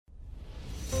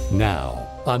Now,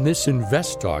 on this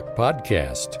Invest Talk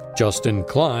podcast, Justin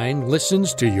Klein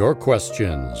listens to your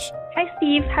questions. Hi,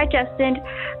 Steve. Hi, Justin.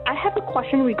 I have a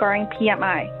question regarding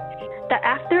PMI. That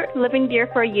after living there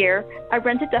for a year, I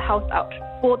rented the house out.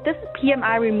 Will this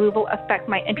PMI removal affect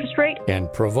my interest rate?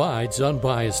 And provides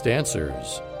unbiased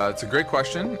answers. It's a great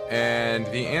question, and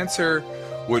the answer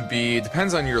would be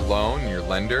depends on your loan, your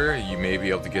lender. You may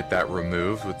be able to get that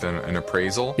removed with an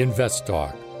appraisal. Invest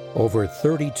Talk. Over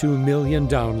 32 million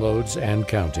downloads and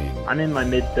counting. I'm in my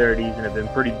mid-30s and have been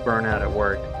pretty burnt out at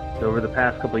work. So over the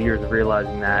past couple of years of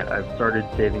realizing that, I've started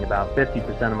saving about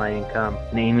 50% of my income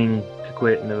and aiming to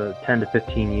quit in 10 to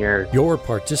 15 years. Your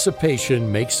participation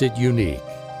makes it unique.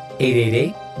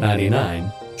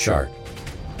 888-99-CHART.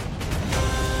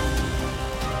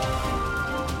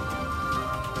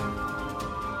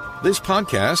 This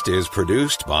podcast is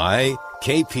produced by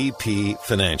KPP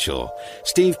Financial.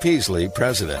 Steve Peasley,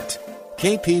 President.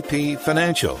 KPP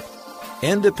Financial.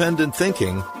 Independent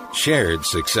thinking, shared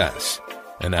success.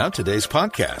 And now today's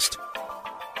podcast.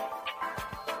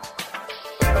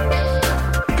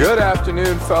 Good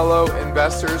afternoon, fellow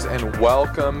investors, and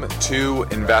welcome to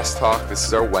Invest Talk. This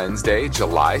is our Wednesday,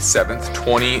 July 7th,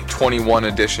 2021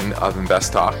 edition of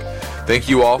Invest Talk. Thank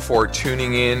you all for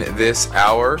tuning in this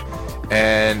hour.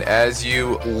 And as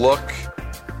you look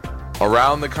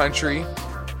around the country,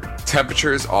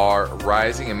 temperatures are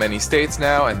rising in many states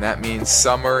now, and that means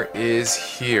summer is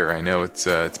here. I know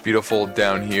it's beautiful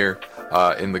down here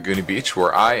in Laguna Beach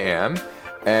where I am,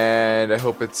 and I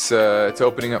hope it's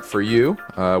opening up for you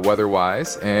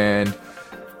weather-wise. And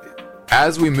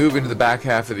as we move into the back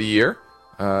half of the year,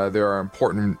 there are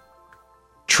important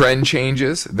trend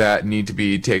changes that need to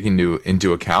be taken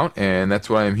into account, and that's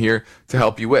what I'm here to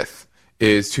help you with,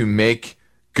 is to make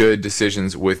good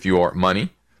decisions with your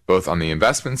money, both on the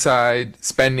investment side,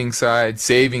 spending side,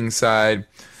 saving side.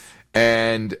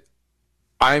 And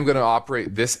I'm going to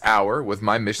operate this hour with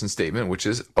my mission statement, which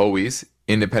is always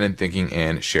independent thinking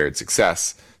and shared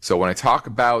success. So when I talk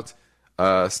about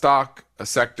a stock, a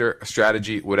sector, a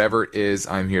strategy, whatever it is,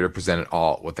 I'm here to present it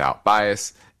all without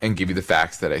bias and give you the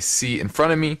facts that I see in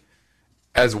front of me,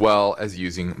 as well as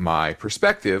using my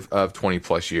perspective of 20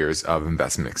 plus years of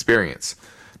investment experience.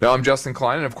 Now, I'm Justin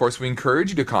Klein, and of course, we encourage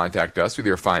you to contact us with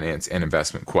your finance and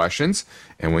investment questions.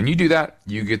 And when you do that,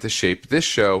 you get to shape this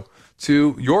show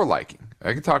to your liking.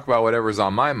 I can talk about whatever's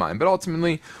on my mind, but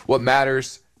ultimately, what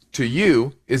matters to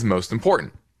you is most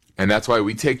important. And that's why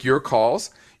we take your calls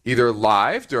either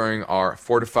live during our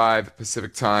 4 to 5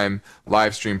 Pacific Time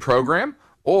live stream program,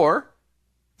 or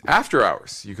after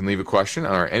hours. You can leave a question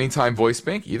on our Anytime Voice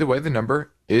Bank. Either way, the number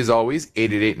is always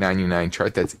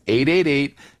 888-99-CHART. That's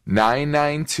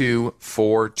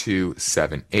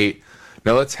 888-992-4278.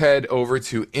 Now let's head over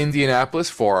to Indianapolis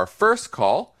for our first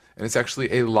call, and it's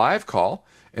actually a live call,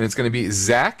 and it's going to be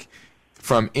Zach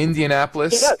from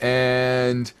Indianapolis,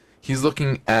 and he's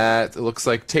looking at, it looks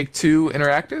like, Take-Two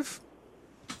Interactive.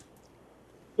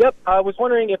 Yep, I was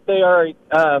wondering if they are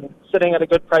sitting at a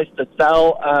good price to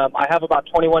sell. I have about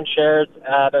 21 shares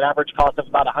at an average cost of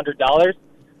about $100.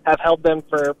 Have held them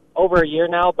for over a year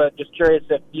now, but just curious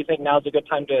if you think now's a good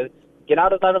time to get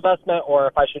out of that investment, or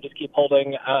if I should just keep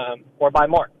holding or buy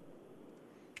more.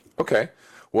 Okay.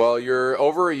 Well, you're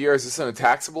over a year. Is this in a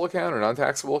taxable account or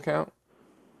non-taxable account?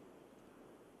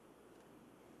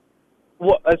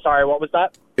 Sorry, what was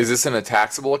that? Is this in a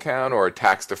taxable account or a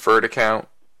tax-deferred account,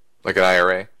 like an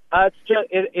IRA?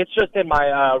 It's just in my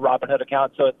Robinhood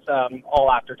account, so it's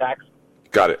all after tax.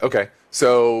 Got it. Okay.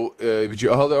 So but you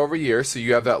held it over a year, so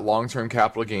you have that long-term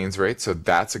capital gains rate, so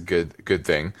that's a good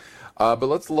thing. But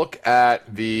let's look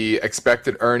at the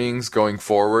expected earnings going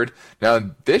forward.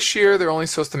 Now, this year, they're only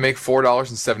supposed to make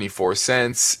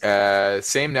 $4.74,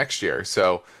 same next year.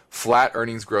 So flat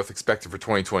earnings growth expected for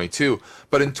 2022.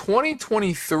 But in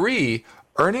 2023,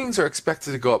 earnings are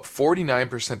expected to go up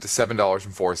 49% to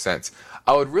 $7.04.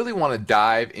 I would really want to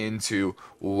dive into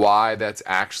why that's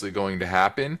actually going to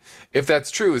happen. If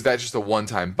that's true, is that just a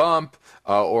one-time bump?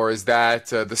 Or is that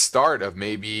the start of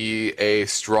maybe a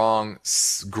strong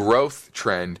growth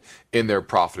trend in their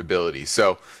profitability?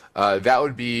 So that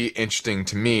would be interesting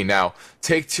to me. Now,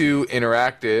 Take-Two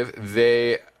Interactive,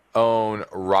 they own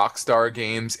Rockstar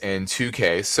Games and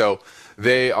 2K. So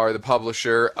they are the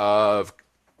publisher of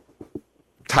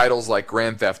titles like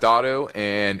Grand Theft Auto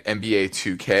and NBA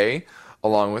 2K,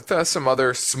 along with some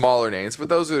other smaller names. But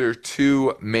those are their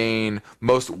two main,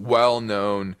 most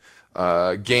well-known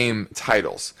game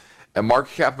titles. A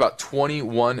market cap about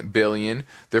 $21 billion.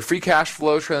 Their free cash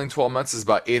flow trailing 12 months is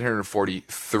about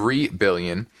 $843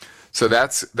 billion. So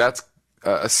that's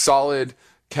a solid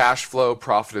cash flow,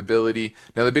 profitability.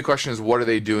 Now, the big question is, what are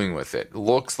they doing with it? It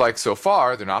looks like so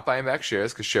far they're not buying back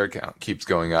shares because share count keeps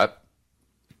going up,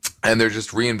 and they're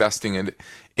just reinvesting it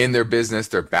in their business.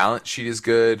 Their balance sheet is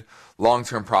good.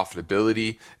 Long-term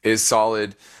profitability is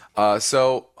solid.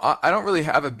 So I don't really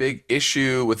have a big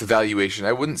issue with the valuation.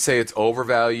 I wouldn't say it's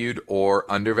overvalued or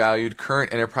undervalued.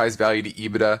 Current enterprise value to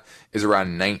EBITDA is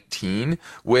around 19,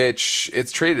 which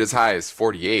it's traded as high as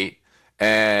 48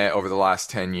 over the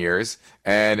last 10 years,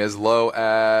 and as low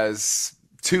as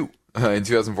 2 in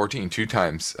 2014, 2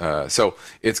 times. So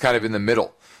it's kind of in the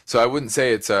middle. So I wouldn't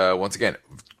say it's, once again,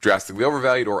 drastically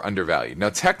overvalued or undervalued. Now,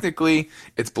 technically,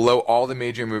 it's below all the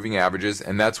major moving averages,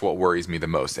 and that's what worries me the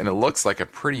most. And it looks like a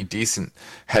pretty decent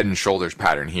head and shoulders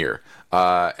pattern here.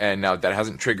 And now that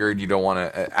hasn't triggered. You don't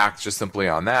want to act just simply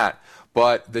on that.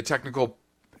 But the technical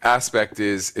aspect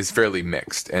is fairly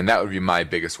mixed, and that would be my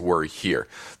biggest worry here.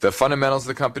 The fundamentals of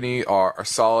the company are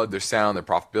solid, they're sound, their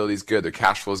profitability is good, their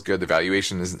cash flow is good, their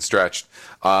valuation isn't stretched,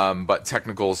 but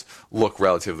technicals look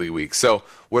relatively weak. So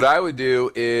what I would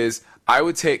do is I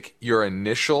would take your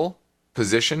initial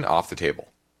position off the table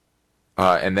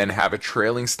and then have a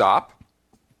trailing stop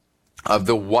of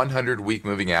the 100-week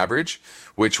moving average,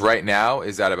 which right now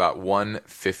is at about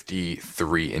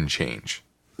 153 and change.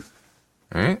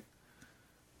 All right?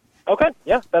 Okay,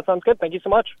 yeah, that sounds good. Thank you so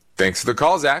much. Thanks for the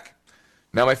call, Zach.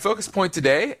 Now, my focus point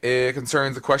today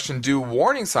concerns the question, do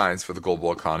warning signs for the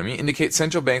global economy indicate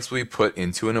central banks will be put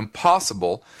into an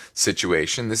impossible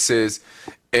situation? This is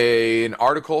an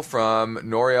article from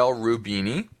Nouriel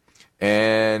Roubini,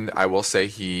 and I will say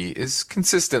he is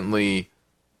consistently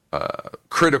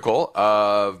critical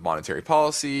of monetary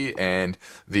policy and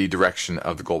the direction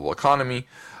of the global economy.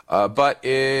 But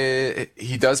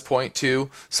he does point to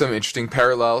some interesting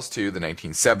parallels to the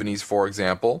 1970s, for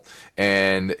example,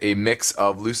 and a mix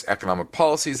of loose economic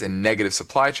policies and negative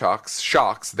supply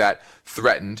shocks that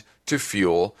threatened to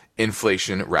fuel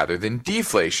inflation rather than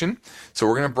deflation. So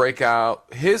we're going to break out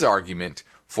his argument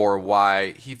for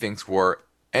why he thinks we're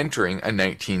entering a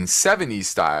 1970s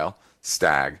style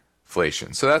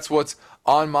stagflation. So that's what's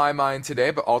on my mind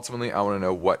today, but ultimately I want to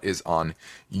know what is on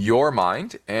your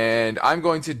mind. And I'm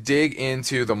going to dig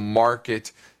into the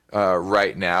market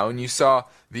right now. And you saw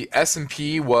the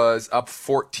S&P was up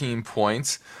 14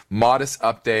 points, modest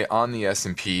update on the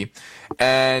S&P.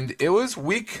 And it was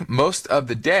weak most of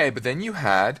the day, but then you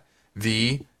had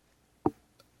the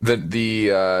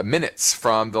minutes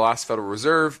from the last Federal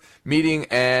Reserve meeting,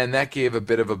 and that gave a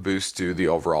bit of a boost to the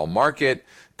overall market.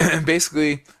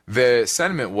 Basically, the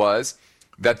sentiment was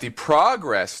that the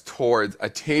progress towards a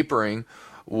tapering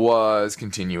was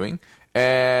continuing,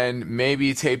 and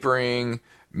maybe tapering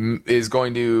is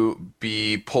going to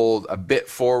be pulled a bit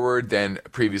forward than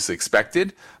previously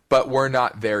expected, but we're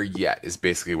not there yet, is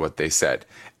basically what they said.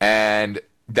 And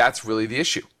that's really the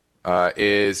issue,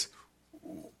 is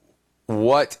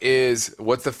what's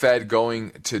the Fed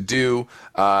going to do?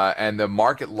 And the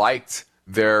market liked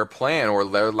their plan or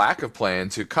their lack of plan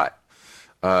to cut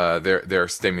their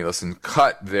stimulus and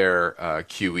cut their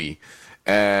QE.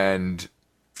 And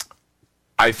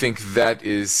I think that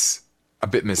is a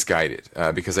bit misguided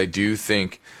because I do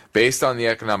think, based on the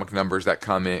economic numbers that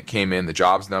came in, the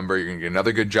jobs number, you're going to get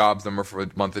another good jobs number for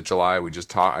the month of July.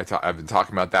 I've been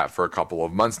talking about that for a couple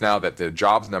of months now, that the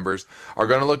jobs numbers are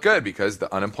going to look good because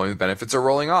the unemployment benefits are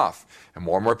rolling off, and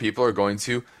more people are going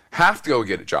to have to go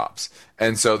get jobs.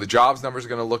 And so the jobs numbers are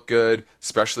going to look good,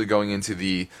 especially going into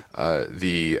the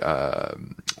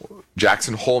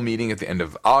Jackson Hole meeting at the end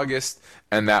of August,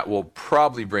 and that will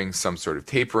probably bring some sort of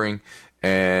tapering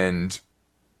and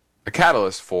a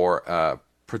catalyst for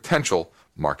potential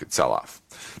market sell-off.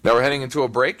 Now we're heading into a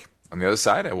break. On the other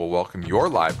side, I will welcome your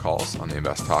live calls on the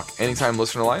Invest Talk Anytime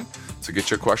listener line. So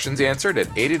get your questions answered at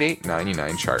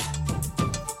 888-99-CHART.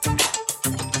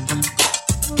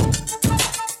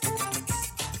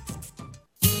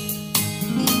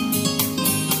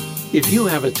 If you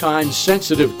have a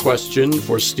time-sensitive question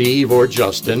for Steve or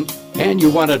Justin and you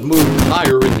want it moved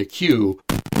higher in the queue,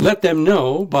 let them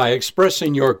know by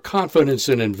expressing your confidence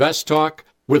in Invest Talk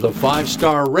with a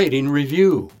 5-star rating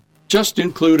review. Just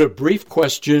include a brief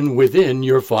question within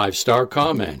your 5-star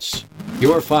comments.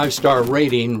 Your 5-star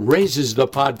rating raises the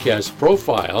podcast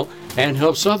profile and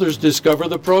helps others discover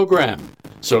the program.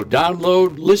 So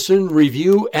download, listen,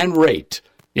 review, and rate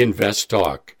Invest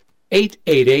Talk.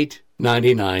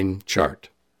 888-99-CHART.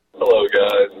 Hello,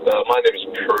 guys. My name is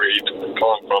Preet. I'm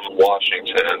calling from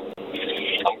Washington.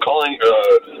 I'm calling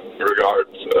in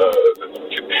regards to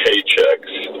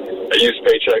paychecks. I use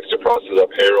paychecks to process a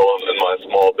payroll in my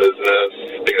small business.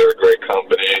 I think they're a great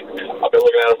company. I've been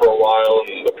looking at it for a while,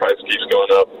 and the price keeps going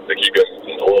up. They keep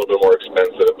getting a little bit more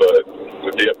expensive.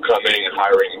 the upcoming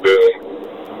hiring boom.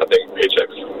 I think Paychex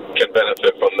can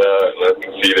benefit from that, and I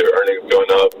can see their earnings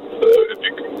going up. So if you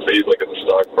can please look at the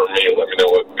stock for me and let me know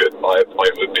what good buy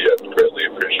point would be, I'd greatly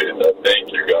appreciate that.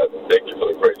 Thank you, guys. Thank you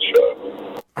for the great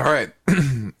show. All right.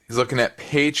 He's looking at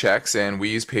Paychex, and we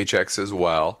use Paychex as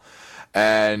well.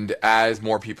 And as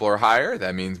more people are hired,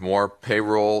 that means more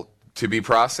payroll to be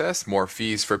processed, more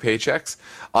fees for Paychex.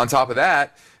 On top of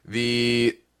that,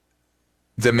 the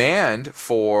demand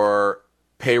for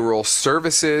payroll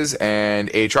services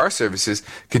and HR services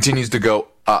continues to go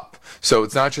up. So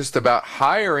it's not just about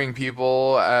hiring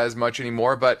people as much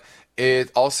anymore, but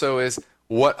it also is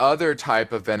what other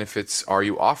type of benefits are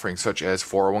you offering, such as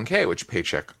 401k, which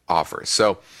Paychex offers.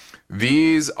 So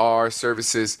these are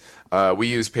services. We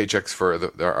use Paychex for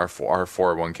our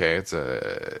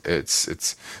 401k.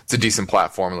 It's a decent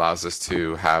platform, allows us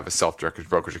to have a self-directed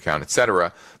brokerage account,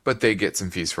 etc. But they get some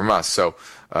fees from us. So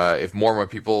if more and more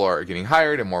people are getting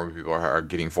hired and more and more people are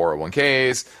getting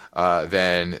 401ks,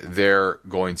 then they're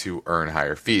going to earn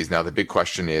higher fees. Now the big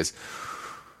question is,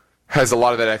 has a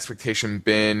lot of that expectation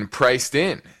been priced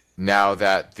in now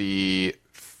that the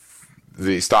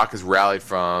stock has rallied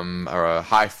from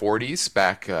high 40s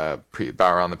back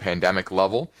about around the pandemic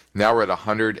level? Now we're at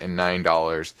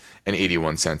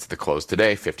 $109.81 at the close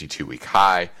today, 52-week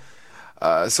high.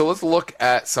 So let's look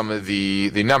at some of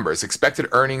the numbers. Expected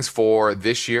earnings for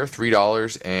this year,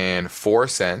 $3.04,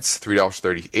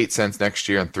 $3.38 next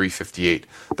year, and $3.58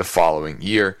 the following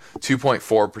year.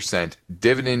 2.4%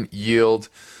 dividend yield,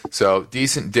 so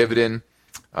decent dividend.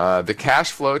 The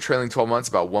cash flow trailing 12 months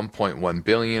about $1.1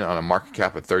 billion on a market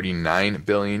cap of $39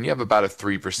 billion. You have about a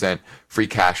 3% free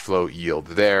cash flow yield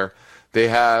there. They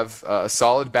have a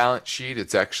solid balance sheet.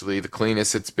 It's actually the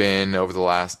cleanest it's been over the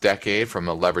last decade from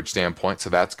a leverage standpoint, so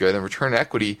that's good. And return on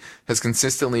equity has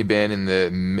consistently been in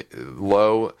the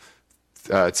low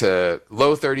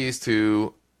 30s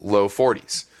to low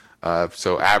 40s.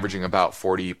 So averaging about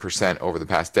 40% over the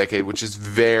past decade, which is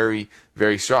very,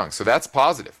 very strong. So that's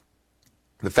positive.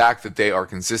 The fact that they are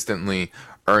consistently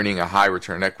earning a high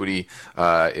return on equity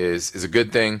is a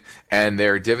good thing, and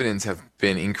their dividends have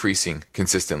been increasing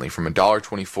consistently from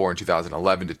 $1.24 in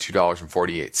 2011 to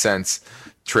 $2.48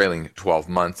 trailing 12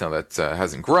 months. Now that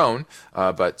hasn't grown,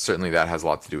 but certainly that has a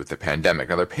lot to do with the pandemic.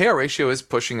 Now their payout ratio is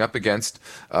pushing up against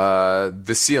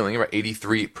the ceiling, about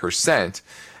 83%.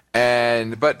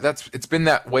 But it's been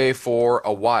that way for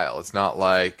a while. It's not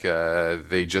like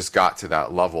they just got to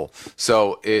that level.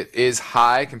 So it is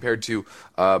high compared to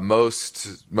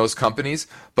most companies,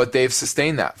 but they've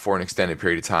sustained that for an extended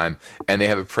period of time, and they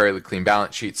have a fairly clean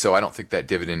balance sheet. So I don't think that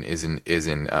dividend is in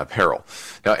peril.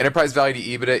 Now, enterprise value to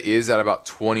EBITDA is at about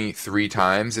 23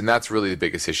 times, and that's really the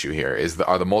biggest issue here.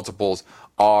 Are the multiples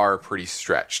are pretty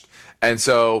stretched, and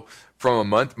so.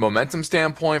 From a momentum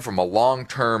standpoint, from a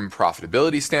long-term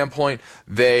profitability standpoint,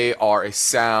 they are a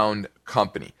sound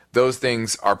company. Those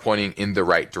things are pointing in the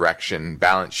right direction,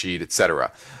 balance sheet,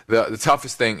 etc. The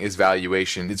toughest thing is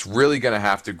valuation. It's really going to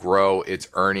have to grow its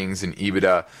earnings and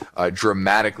EBITDA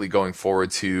dramatically going forward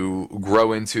to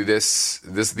grow into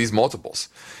these multiples.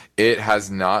 It has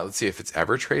not, let's see if it's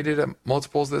ever traded at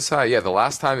multiples this high. Yeah, the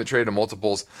last time it traded at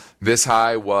multiples this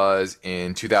high was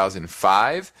in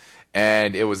 2005.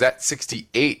 And it was at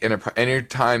 68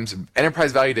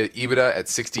 enterprise value to EBITDA at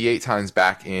 68 times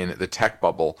back in the tech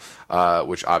bubble,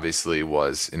 which obviously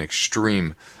was an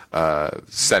extreme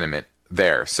sentiment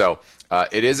there. So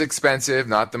it is expensive,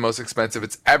 not the most expensive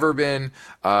it's ever been.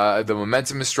 The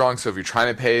momentum is strong, so if you're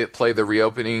trying to play the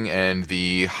reopening and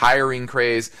the hiring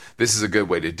craze, this is a good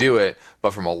way to do it.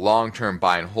 But from a long-term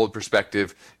buy and hold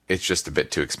perspective, it's just a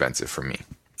bit too expensive for me.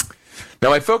 Now,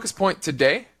 my focus point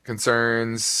today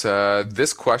concerns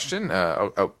this question.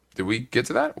 Did we get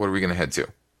to that? What are we going to head to?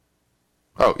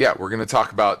 Oh, yeah, we're going to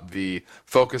talk about the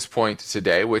focus point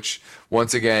today, which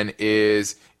once again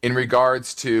is in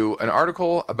regards to an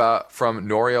article from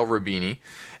Nouriel Roubini,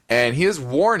 and he is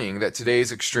warning that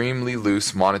today's extremely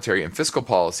loose monetary and fiscal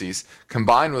policies,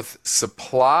 combined with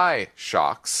supply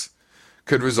shocks,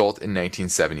 could result in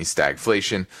 1970s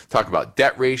stagflation. Talk about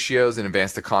debt ratios in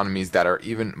advanced economies that are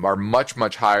much,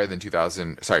 much higher than the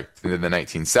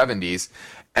 1970s.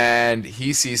 And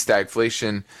he sees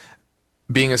stagflation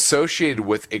being associated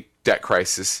with a debt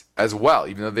crisis as well,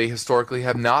 even though they historically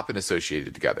have not been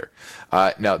associated together.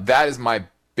 Now, that is my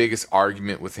biggest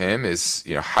argument with him is,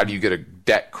 how do you get a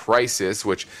debt crisis,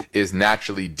 which is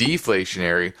naturally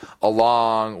deflationary,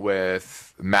 along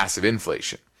with massive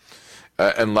inflation?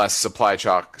 Unless supply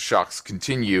shocks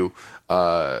continue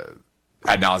ad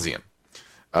nauseum.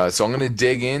 So I'm going to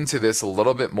dig into this a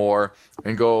little bit more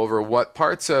and go over what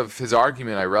parts of his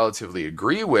argument I relatively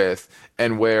agree with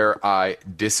and where I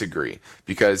disagree.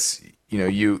 Because,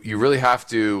 you really have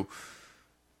to...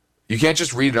 You can't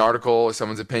just read an article or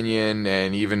someone's opinion,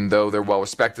 and even though they're well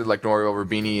respected, like Nouriel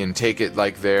Roubini, and take it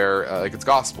like like it's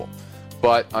gospel.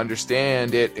 But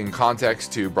understand it in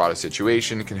context to broader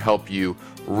situation can help you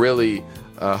really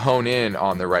hone in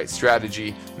on the right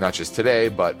strategy, not just today,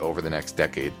 but over the next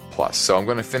decade plus. So I'm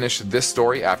going to finish this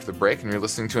story after the break, and you're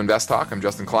listening to Invest Talk. I'm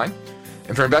Justin Klein.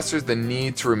 And for investors, the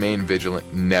need to remain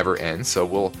vigilant never ends. So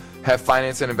we'll have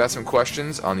finance and investment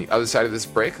questions on the other side of this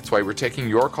break. That's why we're taking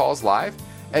your calls live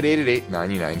at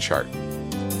 888-99-CHART.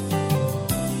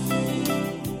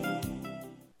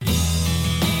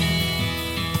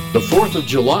 The 4th of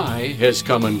July has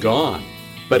come and gone,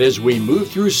 but as we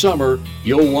move through summer,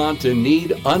 you'll want to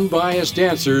need unbiased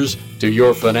answers to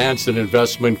your finance and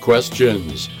investment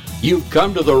questions. You've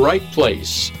come to the right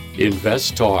place.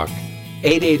 Invest Talk.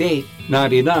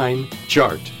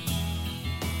 888-99-CHART.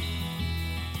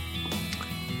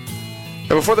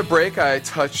 Now, before the break, I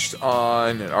touched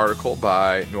on an article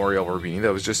by Nouriel Roubini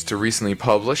that was just recently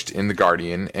published in The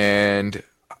Guardian, and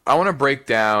I want to break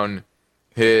down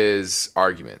his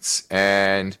arguments.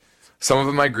 And some of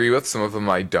them I agree with, some of them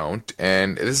I don't.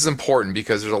 And this is important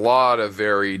because there's a lot of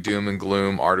very doom and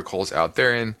gloom articles out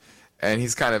there, and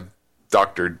he's kind of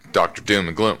Dr. Doom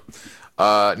and Gloom.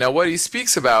 Now, what he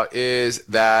speaks about is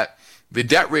that the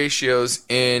debt ratios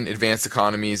in advanced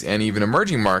economies and even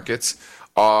emerging markets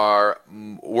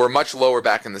were much lower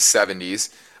back in the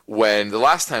 70s when the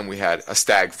last time we had a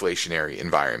stagflationary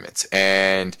environment.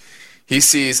 And he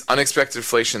sees unexpected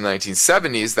inflation in the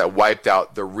 1970s that wiped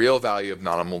out the real value of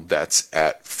nominal debts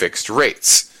at fixed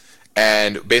rates.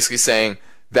 And basically saying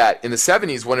that in the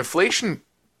 70s, when inflation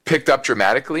picked up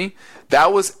dramatically,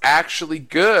 that was actually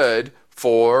good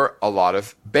for a lot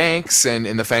of banks and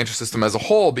in the financial system as a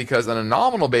whole, because on a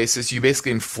nominal basis, you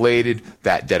basically inflated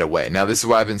that debt away. Now, this is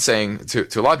what I've been saying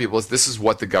to a lot of people, is this is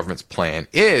what the government's plan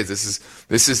is.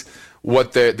 This is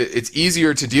what it's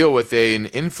easier to deal with an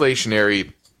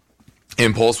inflationary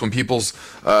impulse when people's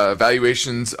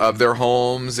valuations of their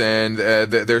homes and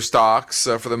their stocks,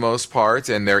 for the most part,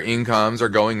 and their incomes are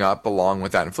going up along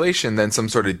with that inflation, than some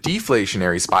sort of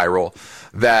deflationary spiral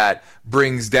that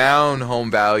brings down home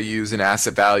values and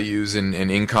asset values and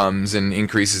incomes and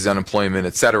increases unemployment,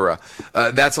 etc.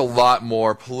 That's a lot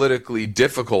more politically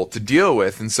difficult to deal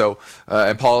with. And so,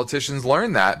 and politicians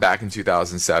learned that back in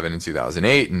 2007 and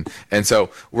 2008. And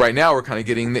so right now we're kind of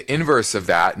getting the inverse of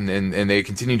that, and they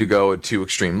continue to go to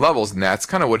extreme levels. And that's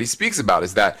kind of what he speaks about,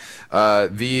 is that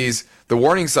the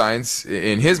warning signs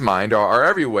in his mind are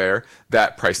everywhere,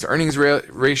 that price to earnings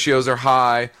ratios are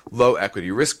high, low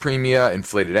equity risk premia,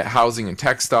 inflated housing and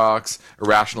tech stocks,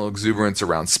 irrational exuberance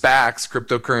around SPACs,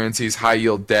 cryptocurrencies, high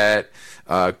yield debt,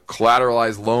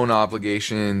 collateralized loan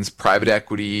obligations, private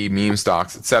equity, meme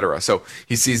stocks, etc. So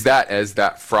he sees that as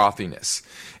that frothiness.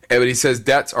 But he says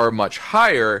debts are much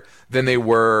higher than they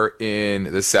were in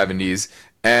the 70s,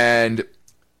 and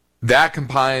that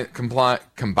combined,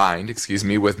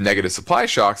 with negative supply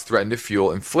shocks threatened to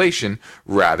fuel inflation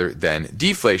rather than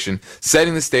deflation,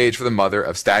 setting the stage for the mother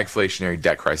of stagflationary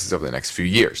debt crisis over the next few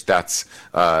years. That's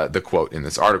the quote in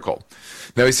this article.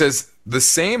 Now he says, the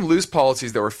same loose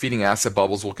policies that were feeding asset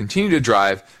bubbles will continue to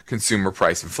drive consumer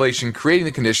price inflation, creating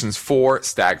the conditions for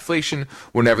stagflation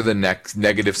whenever the next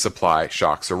negative supply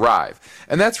shocks arrive.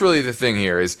 And that's really the thing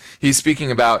here, is he's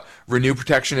speaking about renewed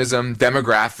protectionism,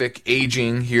 demographic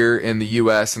aging here in the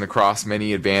U.S. and across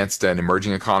many advanced and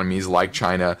emerging economies like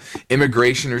China,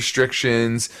 immigration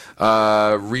restrictions,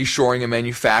 reshoring of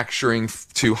manufacturing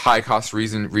to high-cost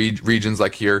regions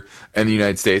like here in the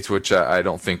United States, which I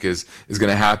don't think is going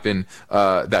to happen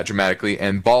that dramatically,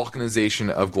 and balkanization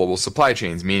of global supply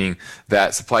chains, meaning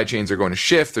that supply chains are going to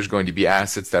shift. There's going to be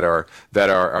assets that are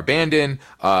abandoned.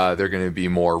 They're going to be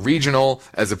more regional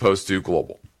as opposed to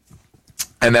global,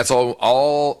 and that's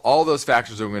all those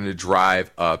factors are going to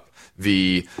drive up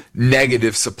the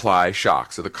negative supply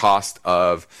shock, so the cost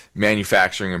of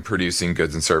manufacturing and producing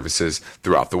goods and services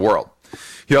throughout the world.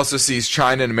 He also sees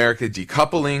China and America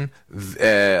decoupling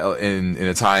in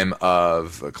a time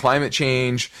of climate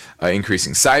change,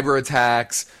 increasing cyber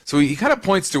attacks. So he kind of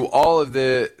points to all of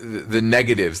the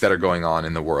negatives that are going on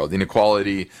in the world,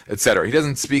 inequality, etc. He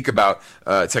doesn't speak about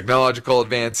technological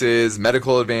advances,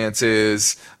 medical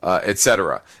advances,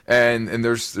 etc. And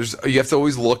there's you have to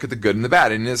always look at the good and the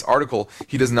bad. And in his article,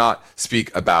 he does not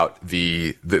speak about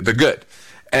the good.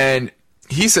 And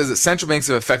he says that central banks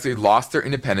have effectively lost their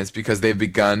independence because they've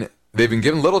begun they've been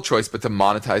given little choice but to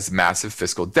monetize massive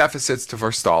fiscal deficits to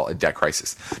forestall a debt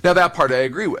crisis. Now, that part I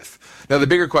agree with. Now, the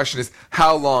bigger question is,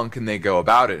 how long can they go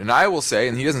about it? And I will say,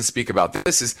 and he doesn't speak about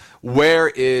this, is where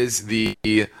is the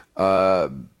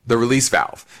release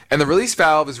valve? And the release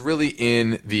valve is really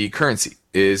in the currency.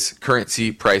 Is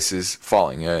currency prices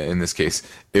falling? In this case,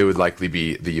 it would likely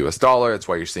be the US dollar. That's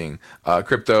why you're seeing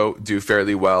crypto do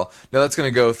fairly well. Now, that's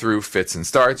going to go through fits and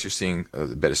starts. You're seeing a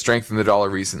bit of strength in the dollar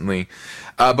recently.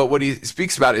 But what he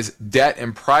speaks about is debt,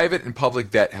 and private and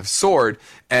public debt have soared,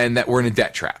 and that we're in a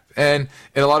debt trap. And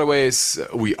in a lot of ways,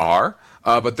 we are.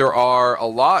 But there's a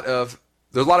lot of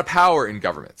power in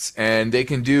governments, and they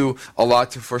can do a lot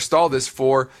to forestall this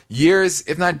for years,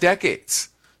 if not decades.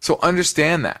 So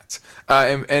understand that.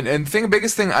 The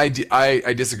biggest thing I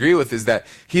disagree with is that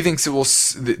he thinks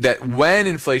that when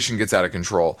inflation gets out of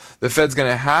control, the Fed's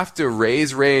going to have to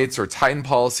raise rates or tighten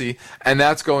policy, and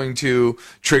that's going to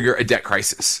trigger a debt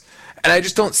crisis. And I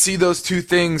just don't see those two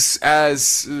things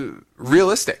as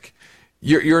realistic.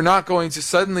 You're not going to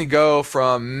suddenly go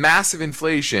from massive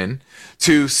inflation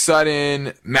to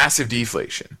sudden massive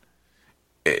deflation.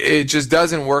 It just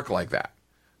doesn't work like that.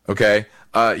 Okay?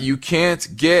 You can't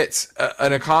get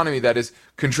an economy that is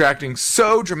contracting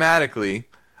so dramatically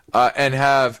and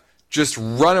have just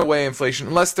runaway inflation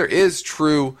unless there is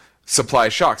true supply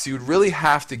shocks. You would really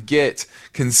have to get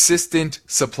consistent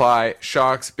supply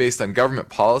shocks based on government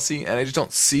policy, and I just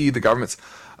don't see the governments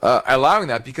allowing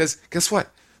that, because guess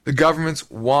what? The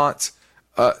governments want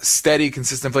steady,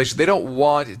 consistent inflation. They don't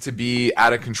want it to be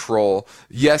out of control.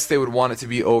 Yes, they would want it to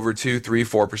be over 2, 3,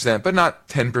 4%, but not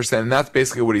 10%. And that's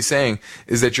basically what he's saying,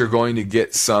 is that you're going to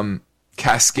get some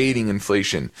cascading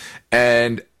inflation.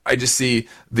 And I just see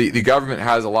the government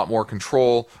has a lot more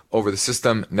control over the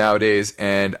system nowadays,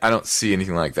 and I don't see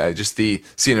anything like that. I just see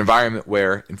an environment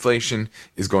where inflation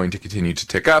is going to continue to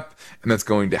tick up, and that's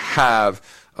going to have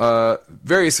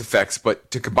various effects. But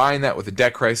to combine that with a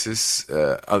debt crisis,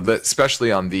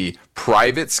 especially on the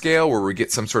private scale, where we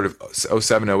get some sort of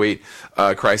 07, 08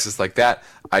 crisis like that,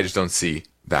 I just don't see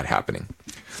that happening.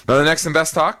 Now, the next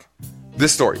Invest Talk,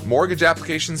 this story: mortgage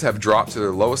applications have dropped to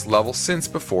their lowest level since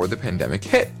before the pandemic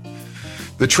hit.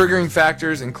 The triggering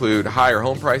factors include higher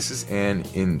home prices and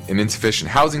an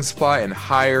insufficient housing supply and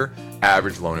higher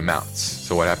average loan amounts.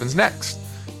 So what happens next?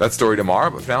 That story tomorrow,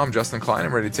 but for now, I'm Justin Klein.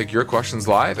 I'm ready to take your questions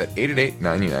live at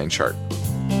 888-99-CHART.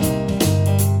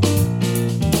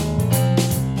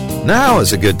 Now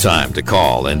is a good time to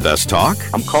call Invest Talk.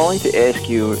 I'm calling to ask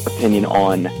you your opinion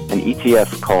on an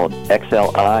ETF called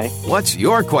XLI. What's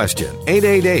your question?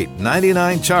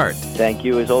 888-99-CHART. Thank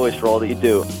you, as always, for all that you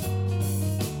do.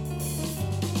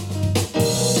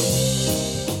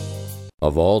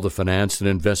 Of all the finance and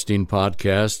investing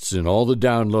podcasts and all the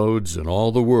downloads in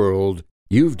all the world,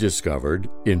 you've discovered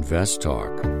Invest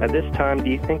Talk. At this time, do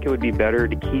you think it would be better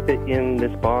to keep it in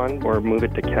this bond or move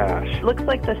it to cash? Looks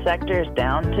like the sector is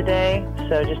down today,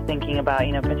 so just thinking about,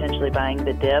 potentially buying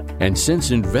the dip. And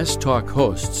since Invest Talk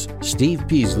hosts Steve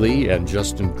Peasley and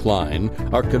Justin Klein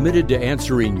are committed to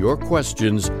answering your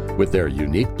questions with their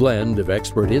unique blend of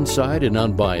expert insight and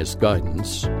unbiased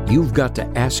guidance, you've got to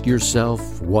ask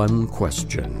yourself one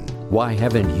question. Why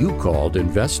haven't you called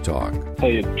Invest Talk?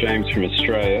 Hey, it's James from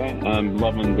Australia. I'm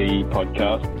loving the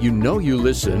podcast. You know you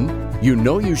listen. You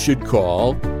know you should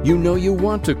call. You know you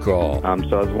want to call. So I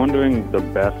was wondering the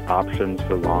best options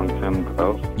for long-term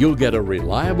growth. You'll get a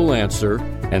reliable answer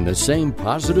and the same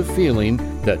positive feeling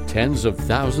that tens of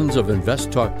thousands of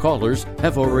Invest Talk callers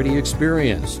have already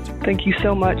experienced. Thank you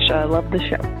so much. I love the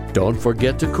show. Don't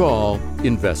forget to call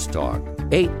Invest Talk.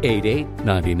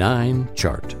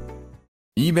 888-99-CHART.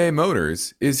 eBay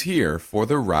Motors is here for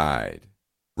the ride.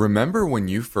 Remember when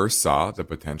you first saw the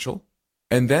potential?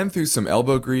 And then through some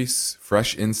elbow grease,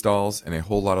 fresh installs, and a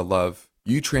whole lot of love,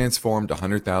 you transformed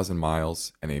 100,000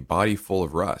 miles and a body full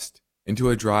of rust into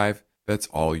a drive that's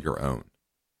all your own.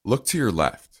 Look to your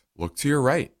left. Look to your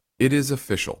right. It is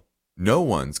official. No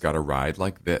one's got a ride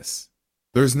like this.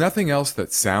 There's nothing else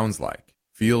that sounds like,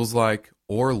 feels like,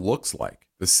 or looks like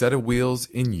the set of wheels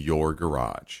in your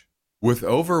garage. With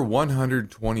over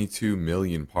 122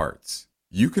 million parts,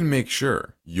 you can make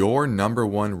sure your number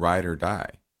one ride or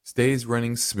die stays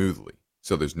running smoothly,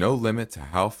 so there's no limit to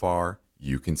how far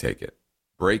you can take it.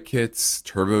 Brake kits,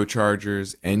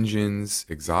 turbochargers, engines,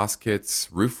 exhaust kits,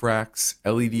 roof racks,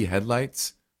 LED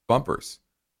headlights, bumpers,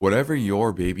 whatever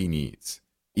your baby needs,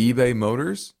 eBay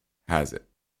Motors has it.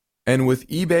 And with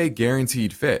eBay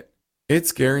Guaranteed Fit,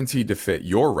 it's guaranteed to fit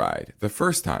your ride the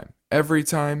first time, every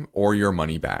time, or your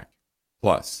money back.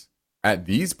 Plus, at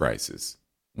these prices,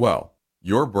 well,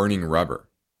 you're burning rubber,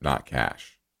 not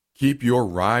cash. Keep your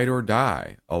ride or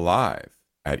die alive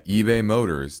at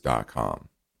ebaymotors.com.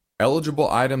 Eligible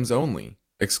items only.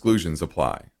 Exclusions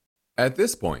apply. At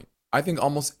this point, I think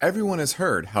almost everyone has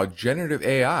heard how generative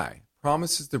AI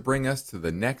promises to bring us to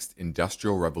the next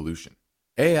industrial revolution.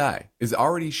 AI is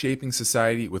already shaping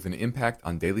society with an impact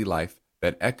on daily life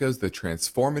that echoes the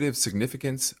transformative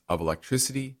significance of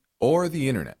electricity or the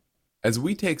internet. As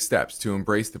we take steps to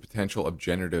embrace the potential of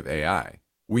generative AI,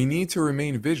 we need to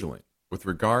remain vigilant with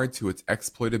regard to its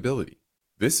exploitability.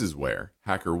 This is where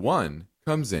HackerOne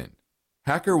comes in.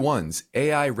 HackerOne's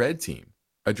AI Red Team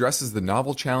addresses the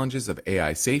novel challenges of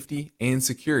AI safety and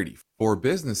security for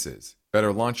businesses that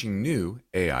are launching new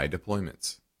AI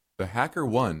deployments. The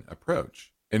HackerOne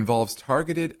approach involves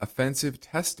targeted offensive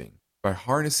testing by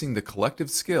harnessing the collective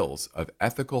skills of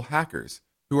ethical hackers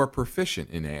who are proficient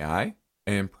in AI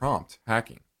and prompt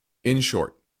hacking. In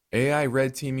short, AI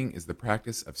red teaming is the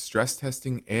practice of stress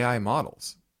testing AI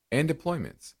models and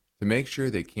deployments to make sure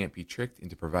they can't be tricked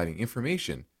into providing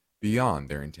information beyond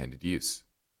their intended use,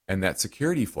 and that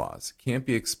security flaws can't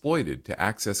be exploited to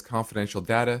access confidential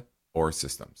data or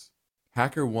systems.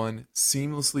 HackerOne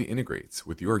seamlessly integrates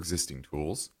with your existing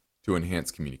tools to enhance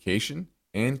communication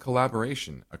and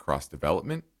collaboration across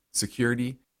development,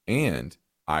 security, and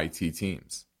IT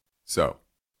teams. So,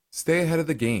 stay ahead of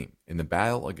the game in the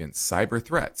battle against cyber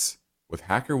threats with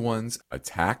HackerOne's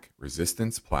attack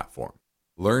resistance platform.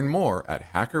 Learn more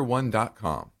at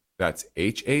HackerOne.com. That's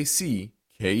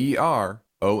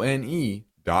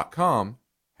HackerOne.com,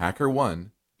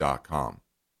 HackerOne.com.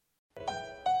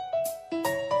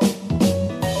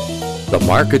 The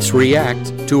markets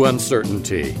react to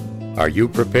uncertainty. Are you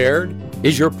prepared?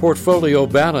 Is your portfolio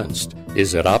balanced?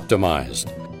 Is it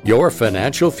optimized? Your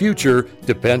financial future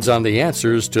depends on the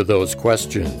answers to those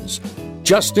questions.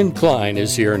 Justin Klein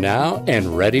is here now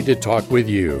and ready to talk with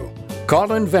you.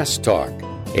 Call Invest Talk,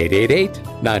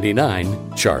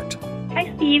 888-99-CHART.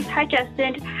 Hi, Steve. Hi,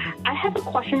 Justin. I have a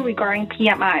question regarding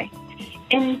PMI.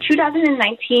 In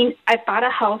 2019, I bought a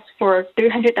house for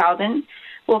 $300,000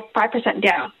 with 5%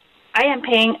 down. I am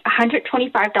paying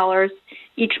 $125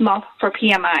 each month for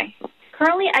PMI.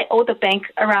 Currently, I owe the bank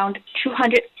around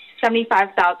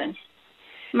 $275,000.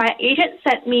 My agent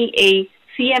sent me a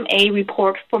CMA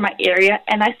report for my area,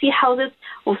 and I see houses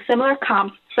with similar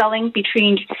comps selling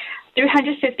between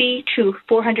 $350,000 to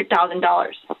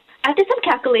 $400,000. I did some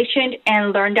calculation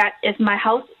and learned that if my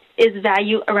house is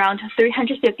valued around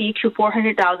 $350,000 to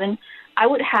 $400,000, I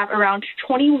would have around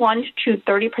 21 to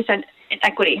 30% in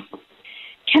equity.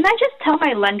 Can I just tell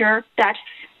my lender that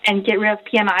and get rid of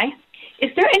PMI?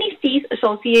 Is there any fees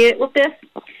associated with this?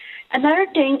 Another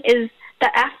thing is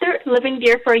that after living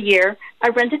there for a year, I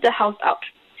rented the house out.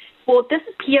 Will this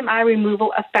PMI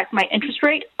removal affect my interest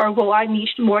rate, or will I need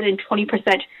more than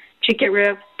 20% to get rid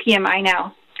of PMI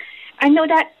now? I know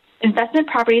that investment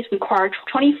properties require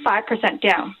 25%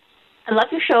 down. I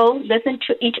love your show. Listen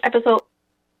to each episode.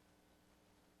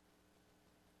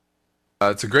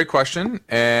 It's a great question,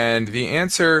 and the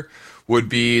answer would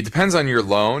be, depends on your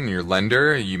loan, your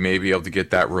lender. You may be able to get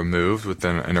that removed with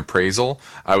an appraisal.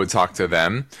 I would talk to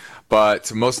them,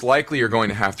 but most likely you're going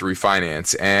to have to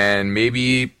refinance, and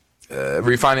maybe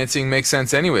refinancing makes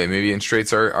sense anyway. Maybe interest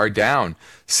rates are down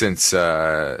since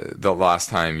the last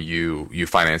time you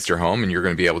financed your home, and you're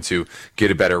going to be able to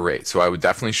get a better rate. So I would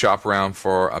definitely shop around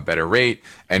for a better rate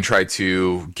and try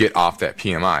to get off that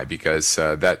PMI, because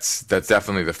that's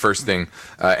definitely the first thing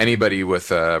anybody with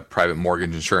private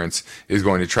mortgage insurance is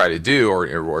going to try to do,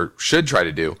 or should try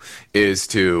to do, is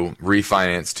to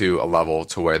refinance to a level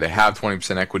to where they have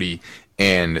 20% equity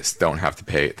and don't have to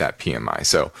pay that PMI.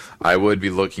 So I would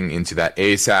be looking into that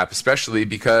ASAP, especially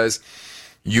because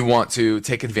you want to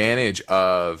take advantage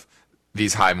of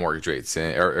these high mortgage rates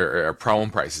or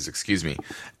home prices,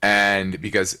 and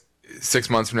because 6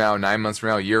 months from now, 9 months from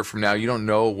now, a year from now, you don't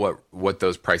know what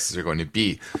those prices are going to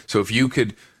be. So if you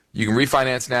can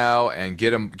refinance now and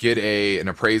get an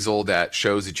appraisal that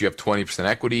shows that you have 20%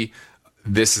 equity,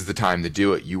 this is the time to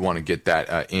do it. You want to get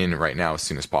that in right now as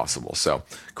soon as possible. So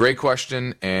great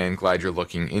question, and glad you're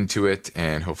looking into it,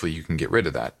 and hopefully you can get rid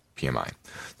of that PMI.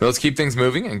 Now let's keep things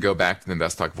moving and go back to the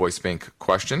Invest Talk Voice Bank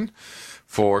question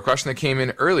for a question that came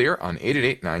in earlier on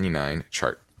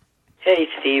 888-99-CHART. Hey,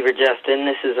 Steve or Justin.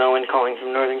 This is Owen calling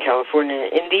from Northern California.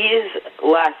 In these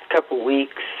last couple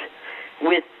weeks,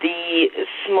 with the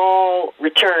small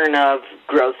return of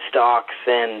growth stocks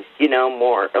and,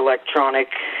 more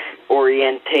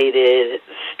electronic-orientated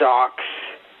stocks,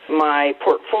 my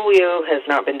portfolio has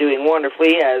not been doing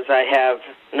wonderfully, as I have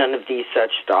none of these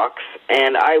such stocks.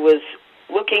 And I was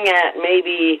looking at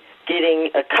maybe getting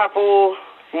a couple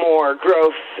more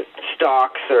growth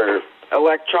stocks or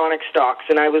electronic stocks,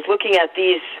 and I was looking at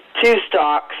these two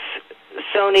stocks,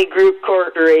 Sony Group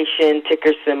Corporation,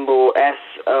 ticker symbol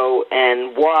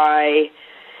SONY,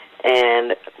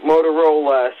 and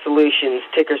Motorola Solutions,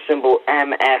 ticker symbol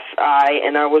MSI,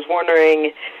 and I was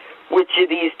wondering which of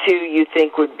these two you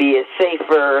think would be a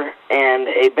safer and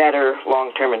a better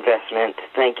long-term investment.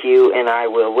 Thank you, and I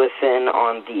will listen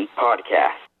on the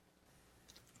podcast.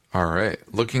 All right.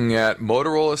 Looking at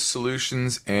Motorola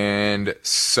Solutions and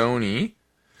Sony.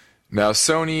 Now,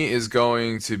 Sony is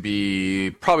going to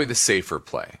be probably the safer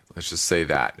play. Let's just say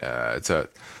that. It's a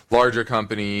larger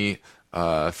company,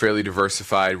 fairly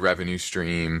diversified revenue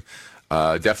stream.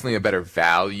 Definitely a better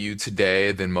value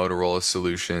today than Motorola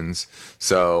Solutions.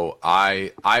 So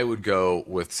I would go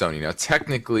with Sony. Now,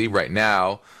 technically, right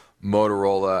now,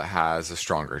 Motorola has a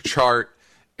stronger chart.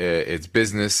 Its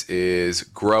business is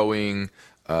growing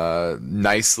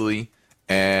nicely,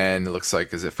 and it looks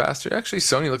like, is it faster? Actually,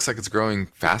 Sony looks like it's growing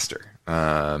faster.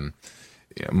 Motorola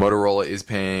is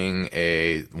paying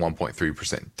a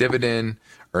 1.3% dividend.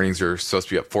 Earnings are supposed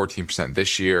to be up 14%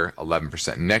 this year,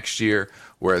 11% next year,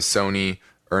 whereas Sony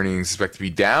earnings expect to be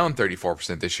down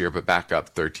 34% this year, but back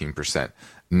up 13%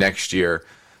 next year.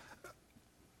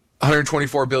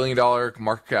 $124 billion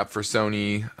market cap for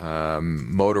Sony.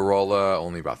 Motorola,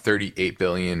 only about $38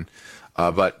 billion.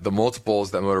 But the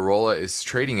multiples that Motorola is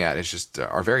trading at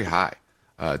are very high.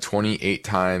 28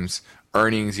 times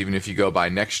earnings, even if you go by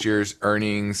next year's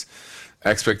earnings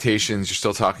expectations, you're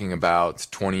still talking about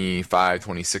 25,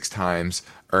 26 times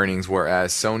earnings,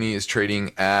 whereas Sony is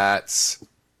trading at,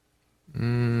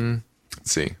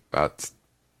 about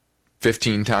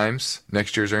 15 times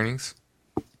next year's earnings.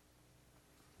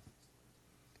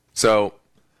 So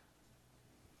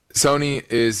Sony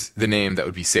is the name that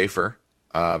would be safer.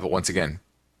 But once again,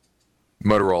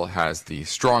 Motorola has the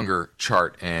stronger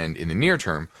chart and in the near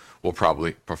term will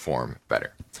probably perform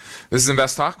better. This is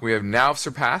Invest Talk. We have now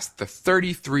surpassed the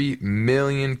 33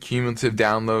 million cumulative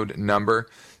download number.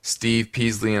 Steve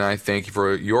Peasley and I thank you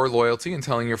for your loyalty and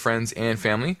telling your friends and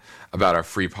family about our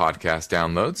free podcast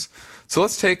downloads. So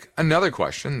let's take another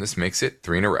question. This makes it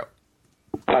 3 in a row.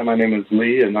 Hi, my name is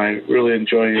Lee, and I really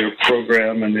enjoy your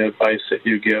program and the advice that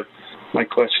you give. My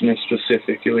question is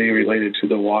specifically related to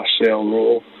the wash sale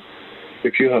rule.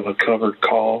 If you have a covered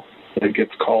call that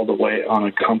gets called away on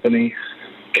a company,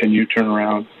 can you turn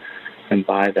around and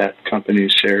buy that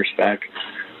company's shares back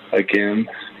again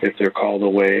if they're called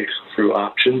away through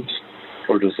options,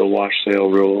 or does the wash sale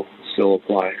rule still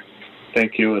apply?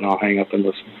 Thank you, and I'll hang up and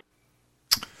listen.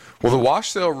 Well, the wash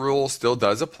sale rule still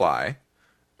does apply,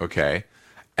 okay?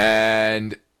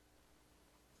 But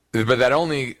that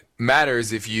only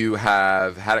matters if you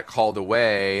have had it called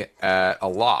away at a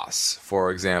loss. For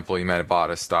example, you might have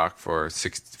bought a stock for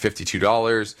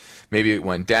 $52. Maybe it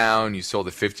went down. You sold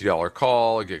a $50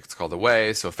 call. It gets called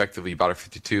away. So effectively, you bought it for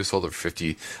 $52, sold it for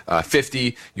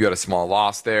 $50. You had a small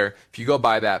loss there. If you go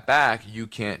buy that back, you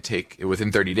can't take it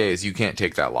within 30 days. You can't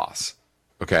take that loss.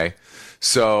 Okay,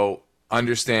 so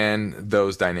understand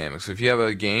those dynamics. If you have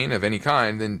a gain of any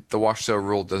kind, then the wash sale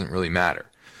rule doesn't really matter.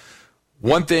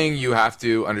 One thing you have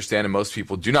to understand, and most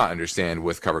people do not understand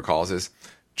with covered calls, is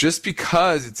just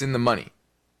because it's in the money,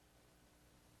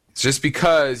 just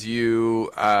because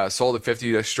you sold at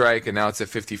 50 to strike and now it's at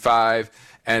 55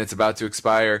 and it's about to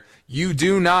expire, you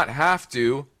do not have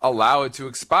to allow it to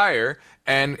expire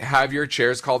and have your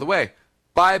shares called away.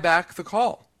 Buy back the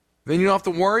call. Then you don't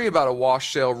have to worry about a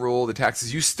wash sale rule, the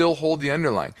taxes. You still hold the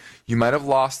underlying. You might have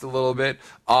lost a little bit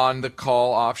on the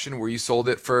call option where you sold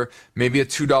it for maybe a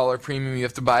 $2 premium. You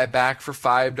have to buy it back for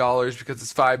 $5 because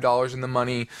it's $5 in the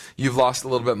money. You've lost a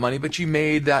little bit of money, but you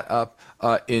made that up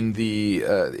in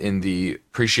the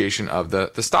appreciation of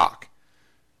the stock.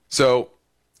 So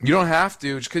you don't have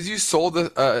to, just because you sold an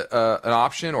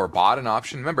option or bought an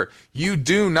option. Remember, you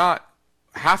do not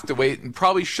have to wait and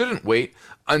probably shouldn't wait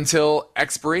until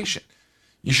expiration.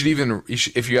 You should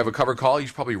if you have a covered call, you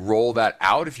should probably roll that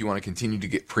out if you want to continue to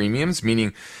get premiums.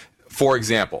 Meaning, for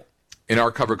example, in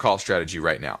our covered call strategy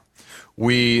right now,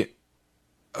 there's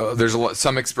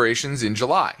some expirations in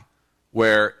July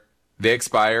where they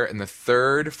expire in the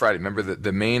third Friday. Remember that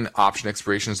the main option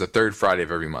expiration is the third Friday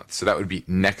of every month, so that would be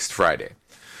next Friday.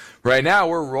 Right now,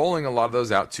 we're rolling a lot of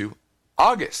those out to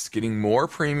August, getting more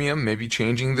premium, maybe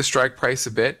changing the strike price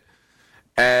a bit,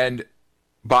 and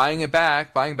buying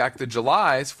back the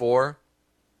Julys for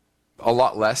a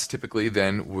lot less typically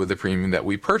than with the premium that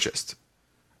we purchased,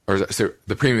 or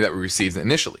the premium that we received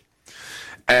initially.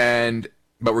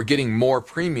 But we're getting more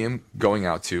premium going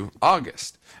out to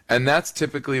August. And that's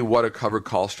typically what a covered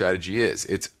call strategy is.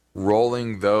 It's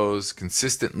rolling those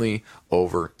consistently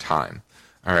over time.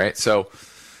 All right, so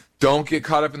Don't get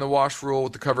caught up in the wash rule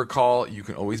with the covered call. You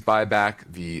can always buy back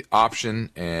the option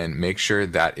and make sure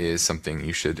that is something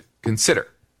you should consider.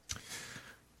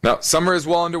 Now, summer is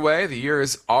well underway. The year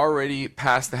is already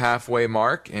past the halfway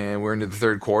mark, and we're into the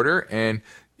third quarter, and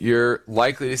you're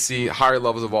likely to see higher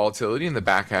levels of volatility in the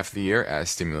back half of the year as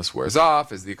stimulus wears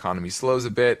off, as the economy slows a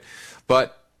bit.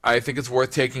 But I think it's worth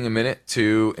taking a minute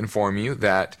to inform you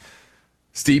that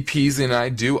Steve Peasley and I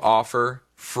do offer